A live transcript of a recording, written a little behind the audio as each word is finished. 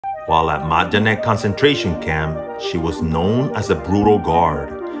While at Majdanek concentration camp, she was known as a brutal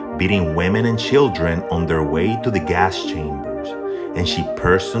guard, beating women and children on their way to the gas chambers, and she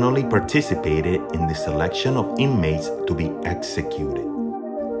personally participated in the selection of inmates to be executed.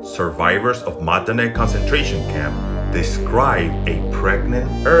 Survivors of Majdanek concentration camp describe a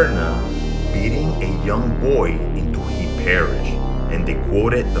pregnant Erna beating a young boy until he perished, and they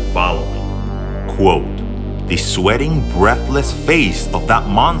quoted the following, quote, "The sweating, breathless face of that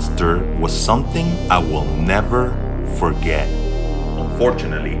monster was something I will never forget."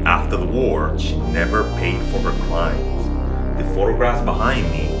 Unfortunately, after the war, she never paid for her crimes. The photographs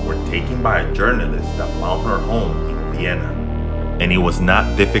behind me were taken by a journalist that found her home in Vienna, and it was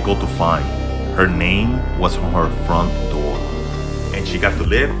not difficult to find. Her name was on her front door, and she got to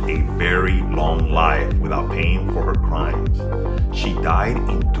live a very long life without paying for her crimes. She died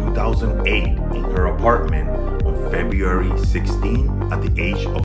in 2008 in her apartment on February 16 at the age of